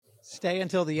stay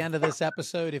until the end of this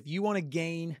episode if you want to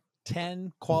gain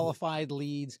 10 qualified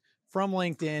leads from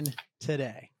LinkedIn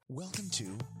today. Welcome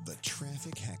to the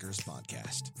Traffic Hackers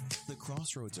Podcast, the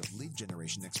crossroads of lead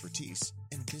generation expertise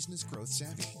and business growth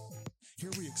savvy.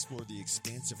 Here we explore the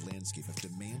expansive landscape of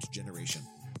demand generation,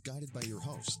 guided by your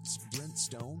hosts, Brent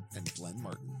Stone and Glenn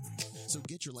Martin. So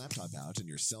get your laptop out and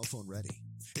your cell phone ready.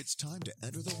 It's time to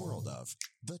enter the world of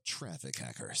the Traffic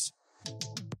Hackers.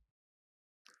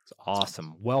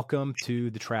 Awesome. Welcome to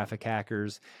the Traffic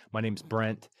Hackers. My name's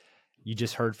Brent. You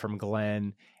just heard from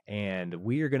Glenn, and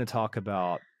we are going to talk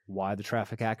about why the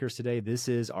Traffic Hackers today. This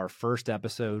is our first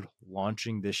episode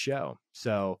launching this show.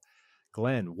 So,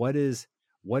 Glenn,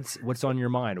 what's on your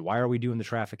mind? Why are we doing the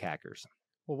Traffic Hackers?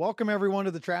 Well, welcome everyone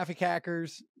to the Traffic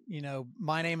Hackers.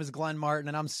 My name is Glenn Martin,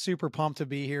 and I'm super pumped to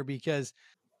be here because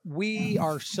we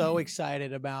are so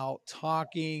excited about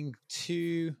talking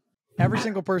to every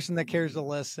single person that cares to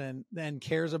listen and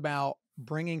cares about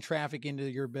bringing traffic into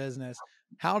your business,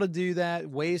 how to do that,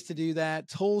 ways to do that,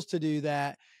 tools to do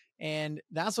that. And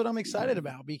that's what I'm excited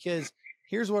about, because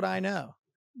here's what I know.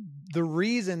 The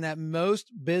reason that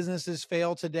most businesses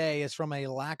fail today is from a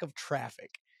lack of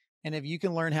traffic. And if you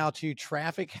can learn how to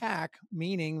traffic hack,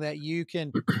 meaning that you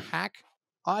can hack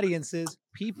audiences,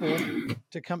 people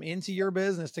to come into your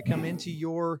business, to come into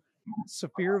your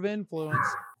sphere of influence,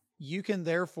 you can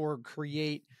therefore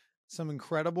create some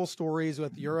incredible stories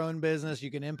with your own business. You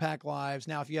can impact lives.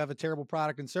 Now, if you have a terrible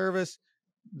product and service,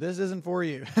 this isn't for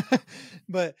you.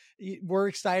 But we're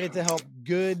excited to help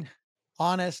good,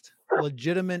 honest,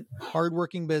 legitimate,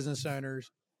 hardworking business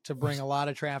owners to bring a lot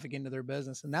of traffic into their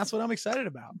business. And that's what I'm excited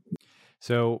about.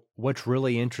 So what's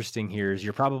really interesting here is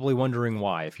you're probably wondering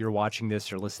why. If you're watching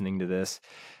this or listening to this,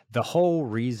 the whole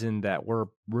reason that we're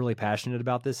really passionate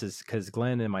about this is because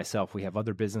Glenn and myself, we have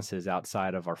other businesses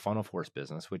outside of our Funnel Force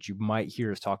business, which you might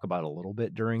hear us talk about a little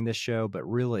bit during this show, but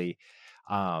really,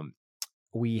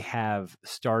 we have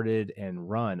started and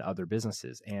run other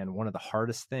businesses. And one of the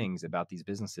hardest things about these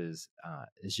businesses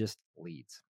is just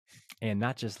leads. And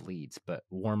not just leads, but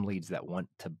warm leads that want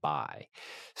to buy.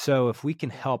 So if we can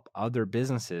help other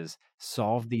businesses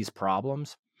solve these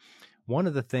problems, one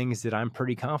of the things that I'm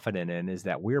pretty confident in is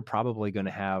that we're probably going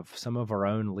to have some of our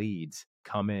own leads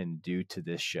come in due to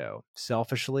this show.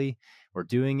 Selfishly, we're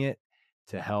doing it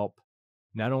to help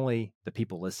not only the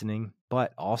people listening,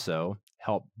 but also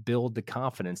help build the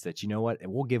confidence that, you know what,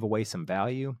 we'll give away some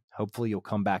value. Hopefully you'll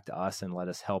come back to us and let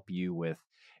us help you with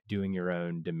doing your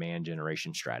own demand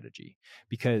generation strategy.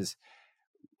 Because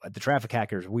at the Traffic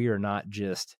Hackers, we are not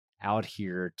just out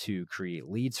here to create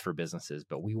leads for businesses,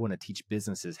 but we want to teach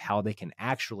businesses how they can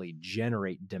actually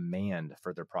generate demand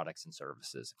for their products and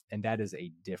services. And that is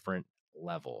a different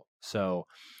level. So,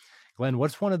 Glenn,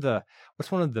 what's one of the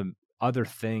other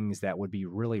things that would be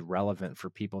really relevant for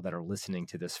people that are listening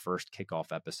to this first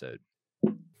kickoff episode?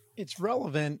 It's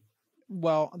relevant.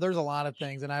 Well, there's a lot of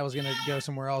things, and I was going to go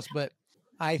somewhere else, but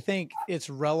I think it's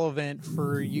relevant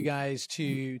for you guys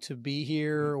to be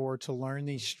here or to learn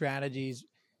these strategies,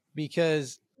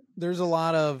 because there's a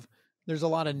lot of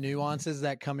nuances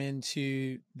that come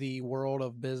into the world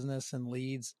of business and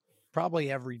leads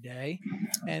probably every day.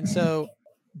 And so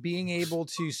being able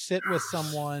to sit with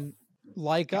someone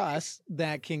like us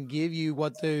that can give you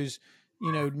what those,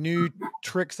 new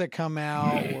tricks that come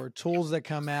out or tools that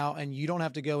come out, and you don't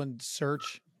have to go and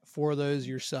search for those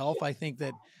yourself. I think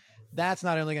that's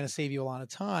not only going to save you a lot of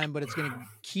time, but it's going to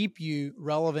keep you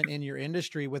relevant in your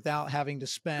industry without having to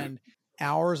spend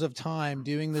hours of time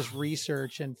doing this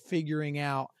research and figuring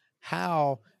out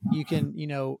how you can,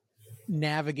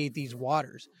 navigate these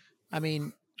waters. I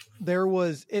mean, if there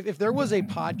was a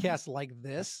podcast like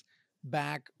this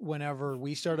back whenever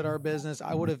we started our business,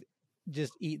 I would have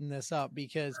just eaten this up,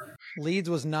 because leads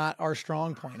was not our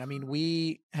strong point. I mean,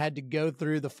 we had to go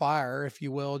through the fire, if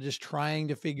you will, just trying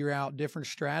to figure out different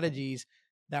strategies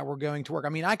that were going to work. I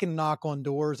mean, I can knock on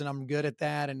doors and I'm good at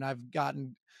that, and I've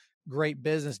gotten great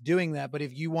business doing that. But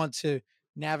if you want to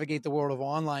navigate the world of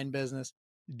online business,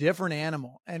 different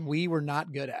animal. And we were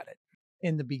not good at it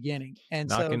in the beginning. And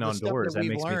knocking on doors, that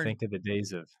makes me think of the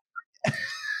days of,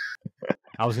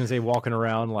 I was going to say walking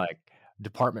around like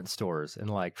department stores and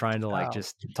like trying to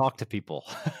just talk to people.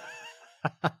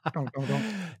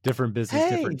 Different business,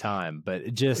 different time,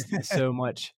 but just so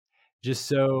much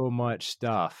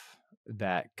stuff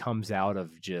that comes out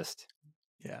of just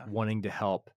wanting to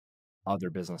help other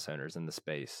business owners in the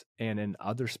space and in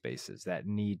other spaces that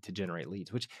need to generate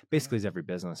leads, which basically is every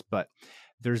business. But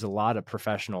there's a lot of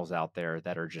professionals out there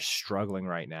that are just struggling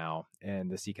right now in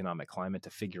this economic climate to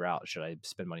figure out, should I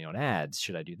spend money on ads?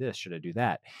 Should I do this? Should I do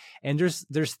that? And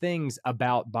there's things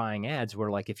about buying ads where,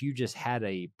 like, if you just had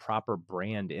a proper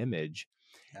brand image,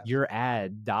 your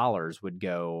ad dollars would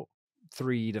go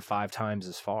 3 to 5 times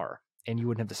as far and you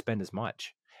wouldn't have to spend as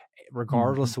much,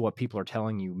 regardless of what people are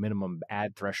telling you minimum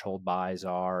ad threshold buys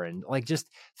are, and like just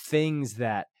things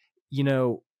that,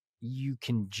 you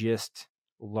can just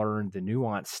learn the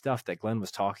nuanced stuff that Glenn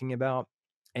was talking about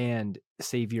and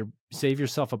save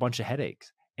yourself a bunch of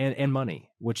headaches and money,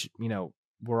 which,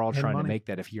 we're all trying to make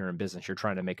that. If you're in business, you're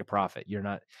trying to make a profit.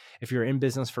 If you're in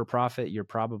business for profit, you're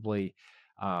probably,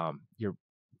 you're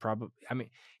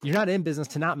not in business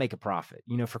to not make a profit,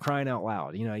 for crying out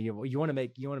loud. You want to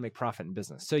make profit in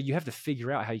business. So you have to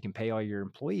figure out how you can pay all your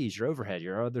employees, your overhead,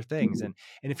 your other things. And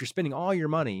if you're spending all your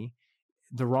money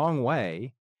the wrong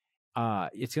way,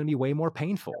 it's going to be way more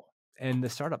painful in the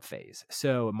startup phase.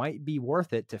 So it might be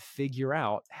worth it to figure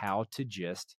out how to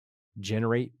just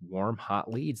generate warm, hot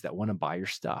leads that want to buy your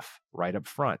stuff right up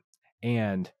front.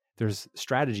 And there's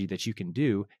strategy that you can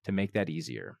do to make that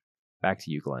easier. Back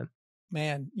to you, Glenn.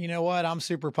 Man, you know what? I'm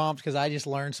super pumped because I just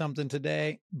learned something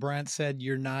today. Brent said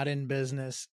you're not in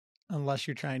business unless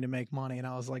you're trying to make money. And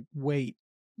I was like, wait.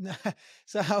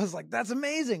 So I was like, that's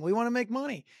amazing. We want to make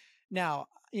money. Now,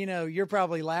 you're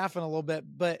probably laughing a little bit,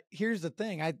 but here's the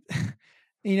thing.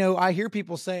 I hear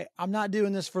people say, I'm not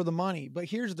doing this for the money, but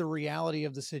here's the reality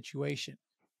of the situation.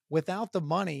 Without the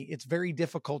money, it's very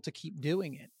difficult to keep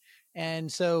doing it.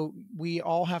 And so we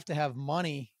all have to have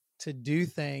money to do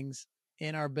things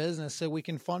in our business so we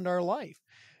can fund our life.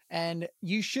 And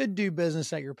you should do business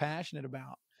that you're passionate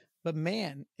about. But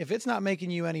man, if it's not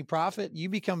making you any profit, you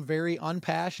become very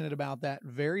unpassionate about that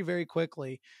very, very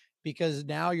quickly, because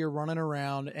now you're running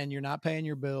around and you're not paying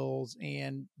your bills,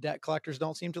 and debt collectors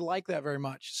don't seem to like that very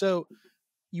much. So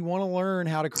you want to learn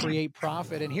how to create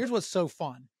profit. And here's what's so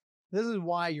fun. This is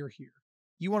why you're here.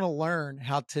 You want to learn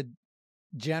how to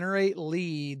generate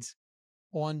leads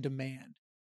on demand.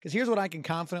 Because here's what I can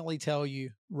confidently tell you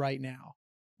right now.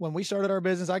 When we started our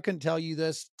business, I couldn't tell you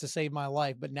this to save my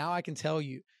life, but now I can tell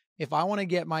you, if I want to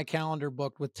get my calendar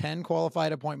booked with 10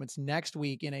 qualified appointments next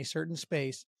week in a certain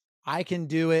space, I can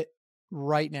do it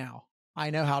right now.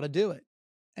 I know how to do it.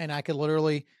 And I could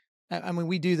literally,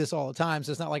 we do this all the time.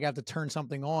 So it's not like I have to turn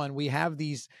something on. We have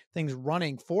these things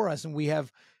running for us and we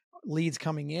have leads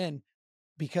coming in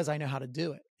because I know how to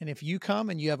do it. And if you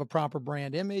come and you have a proper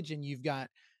brand image and you've got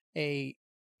a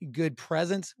good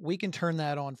presence, we can turn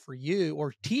that on for you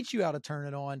or teach you how to turn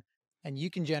it on, and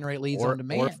you can generate leads on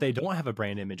demand. Or if they don't have a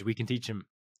brand image, we can teach them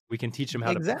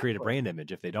how to create a brand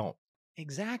image if they don't.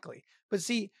 Exactly. But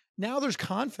see, now there's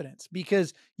confidence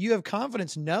because you have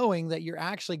confidence knowing that you're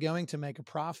actually going to make a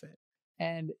profit.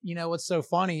 And what's so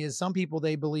funny is some people,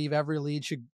 they believe every lead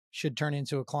should turn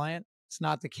into a client. It's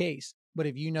not the case. But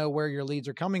if you know where your leads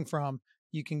are coming from,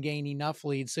 you can gain enough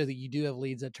leads so that you do have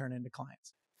leads that turn into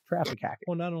clients. Traffic hacking.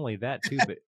 Well, not only that too,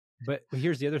 but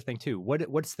here's the other thing too.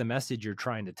 What's the message you're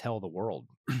trying to tell the world?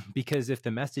 Because if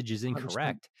the message is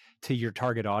incorrect to your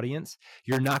target audience,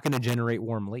 you're not going to generate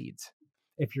warm leads.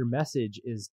 If your message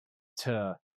is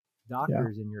to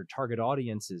doctors and your target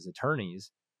audience is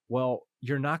attorneys, well,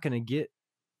 you're not going to get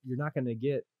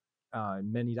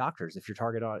many doctors if your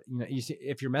target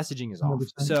if your messaging is off.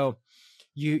 100%. So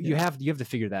you have to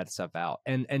figure that stuff out.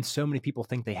 And so many people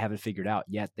think they have it figured out,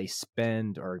 yet they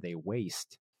spend or they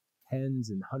waste tens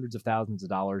and hundreds of thousands of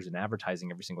dollars in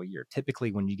advertising every single year.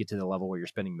 Typically, when you get to the level where you're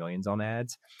spending millions on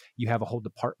ads, you have a whole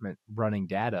department running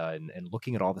data and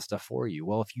looking at all the stuff for you.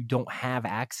 Well, if you don't have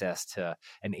access to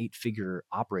an 8-figure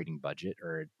operating budget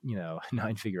or,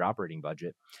 9-figure operating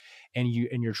budget, and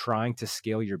you're trying to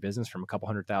scale your business from a couple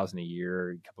 $100,000 a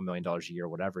year, a couple $1 million a year,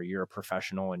 whatever, you're a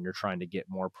professional and you're trying to get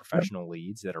more professional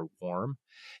leads that are warm,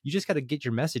 you just got to get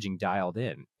your messaging dialed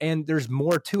in. And there's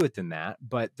more to it than that,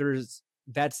 but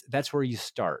that's where you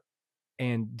start.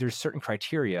 And there's certain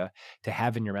criteria to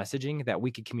have in your messaging that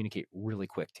we could communicate really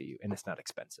quick to you. And it's not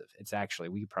expensive. It's actually,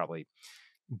 we could probably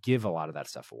give a lot of that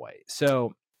stuff away.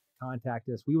 So contact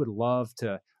us. We would love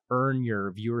to earn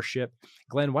your viewership.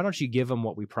 Glenn, why don't you give them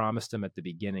what we promised them at the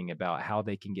beginning about how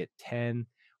they can get 10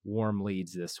 warm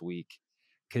leads this week?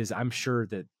 Because I'm sure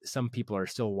that some people are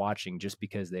still watching just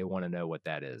because they want to know what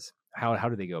that is. How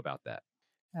do they go about that?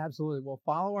 Absolutely. Well,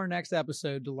 follow our next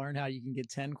episode to learn how you can get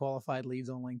 10 qualified leads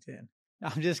on LinkedIn.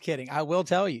 I'm just kidding. I will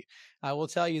tell you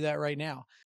that right now.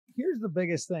 Here's the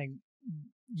biggest thing.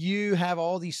 You have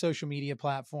all these social media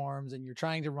platforms and you're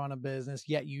trying to run a business,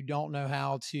 yet you don't know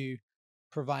how to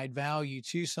provide value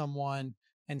to someone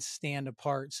and stand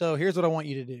apart. So here's what I want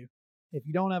you to do. If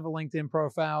you don't have a LinkedIn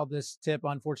profile, this tip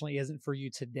unfortunately isn't for you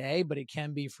today, but it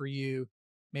can be for you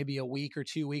maybe a week or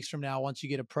 2 weeks from now once you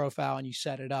get a profile and you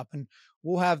set it up. And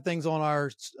we'll have things on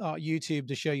our YouTube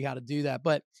to show you how to do that.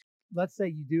 But let's say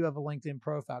you do have a LinkedIn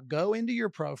profile. Go into your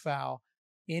profile,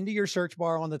 into your search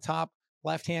bar on the top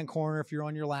left-hand corner if you're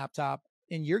on your laptop,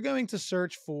 and you're going to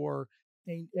search for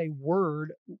a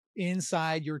word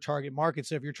inside your target market.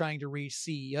 So if you're trying to reach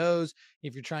CEOs,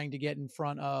 if you're trying to get in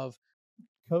front of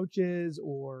coaches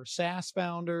or SaaS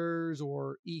founders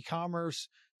or e-commerce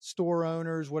store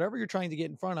owners, whatever you're trying to get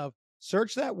in front of,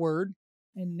 search that word.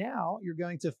 And now you're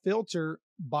going to filter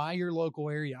by your local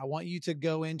area. I want you to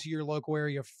go into your local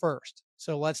area first.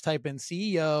 So let's type in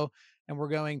CEO and we're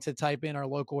going to type in our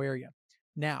local area.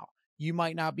 Now, you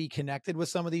might not be connected with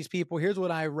some of these people. Here's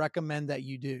what I recommend that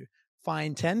you do.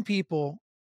 Find 10 people,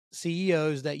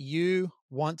 CEOs that you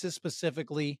want to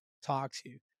specifically talk to.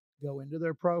 Go into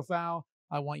their profile.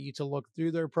 I want you to look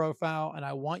through their profile and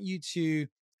I want you to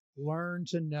learn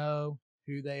to know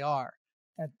who they are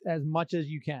as much as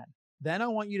you can. Then I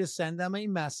want you to send them a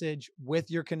message with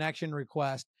your connection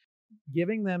request,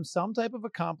 giving them some type of a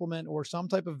compliment or some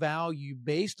type of value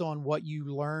based on what you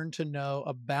learned to know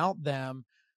about them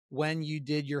when you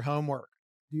did your homework.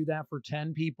 Do that for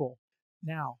 10 people.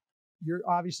 Now, you're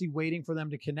obviously waiting for them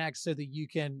to connect so that you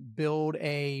can build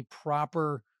a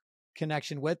proper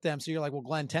connection with them. So you're like, well,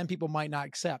 Glenn, 10 people might not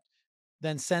accept.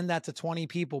 Then send that to 20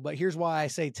 people. But here's why I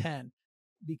say 10,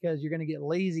 because you're going to get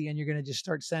lazy and you're going to just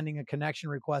start sending a connection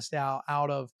request out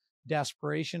of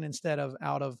desperation instead of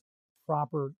out of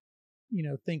proper,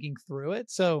 thinking through it.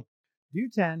 So do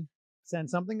 10, send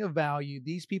something of value.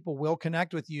 These people will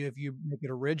connect with you if you make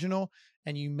it original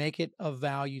and you make it of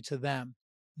value to them.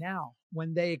 Now,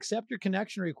 when they accept your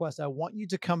connection request, I want you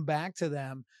to come back to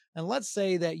them. And let's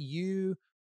say that you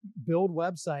build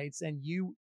websites and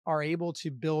you are able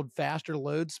to build faster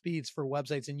load speeds for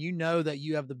websites. And you know that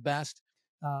you have the best,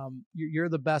 you're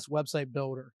the best website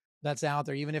builder that's out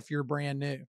there, even if you're brand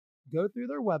new. Go through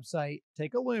their website,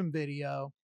 take a Loom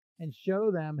video and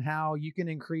show them how you can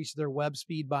increase their web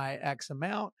speed by X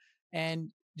amount, and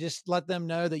just let them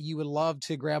know that you would love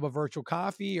to grab a virtual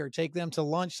coffee or take them to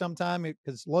lunch sometime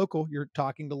because local, you're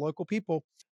talking to local people,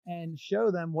 and show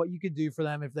them what you could do for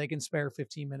them if they can spare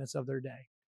 15 minutes of their day.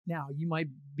 Now, you might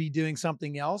be doing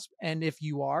something else. And if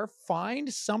you are,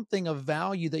 find something of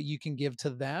value that you can give to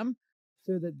them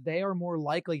so that they are more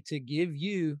likely to give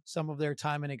you some of their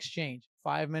time in exchange.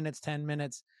 5 minutes, 10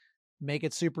 minutes, make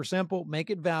it super simple, make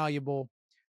it valuable.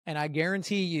 And I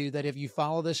guarantee you that if you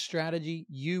follow this strategy,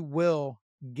 you will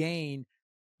gain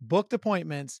booked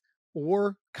appointments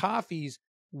or coffees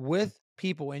with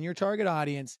people in your target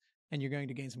audience, and you're going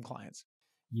to gain some clients.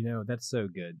 That's so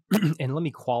good. And let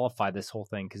me qualify this whole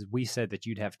thing because we said that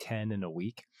you'd have 10 in a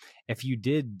week. If you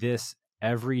did this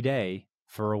every day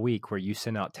for a week where you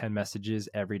send out 10 messages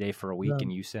every day for a week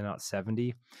and you send out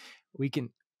 70, we can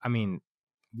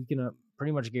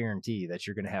pretty much guarantee that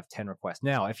you're going to have 10 requests.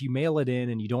 Now, if you mail it in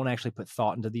and you don't actually put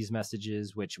thought into these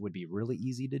messages, which would be really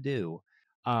easy to do,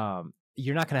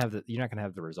 you're not going to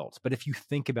have the results. But if you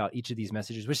think about each of these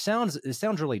messages, which sounds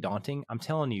really daunting, I'm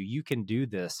telling you, you can do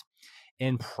this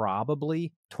in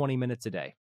probably 20 minutes a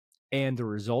day. And the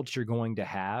results you're going to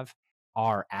have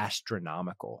are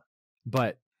astronomical.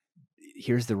 But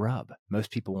here's the rub.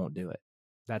 Most people won't do it.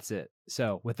 That's it.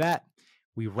 So with that,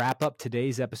 we wrap up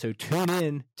today's episode. Tune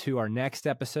in to our next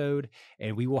episode,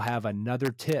 and we will have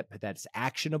another tip that's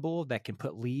actionable that can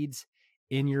put leads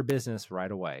in your business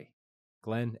right away.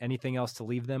 Glenn, anything else to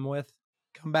leave them with?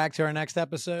 Come back to our next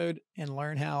episode and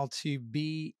learn how to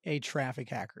be a traffic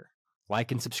hacker.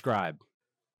 Like and subscribe.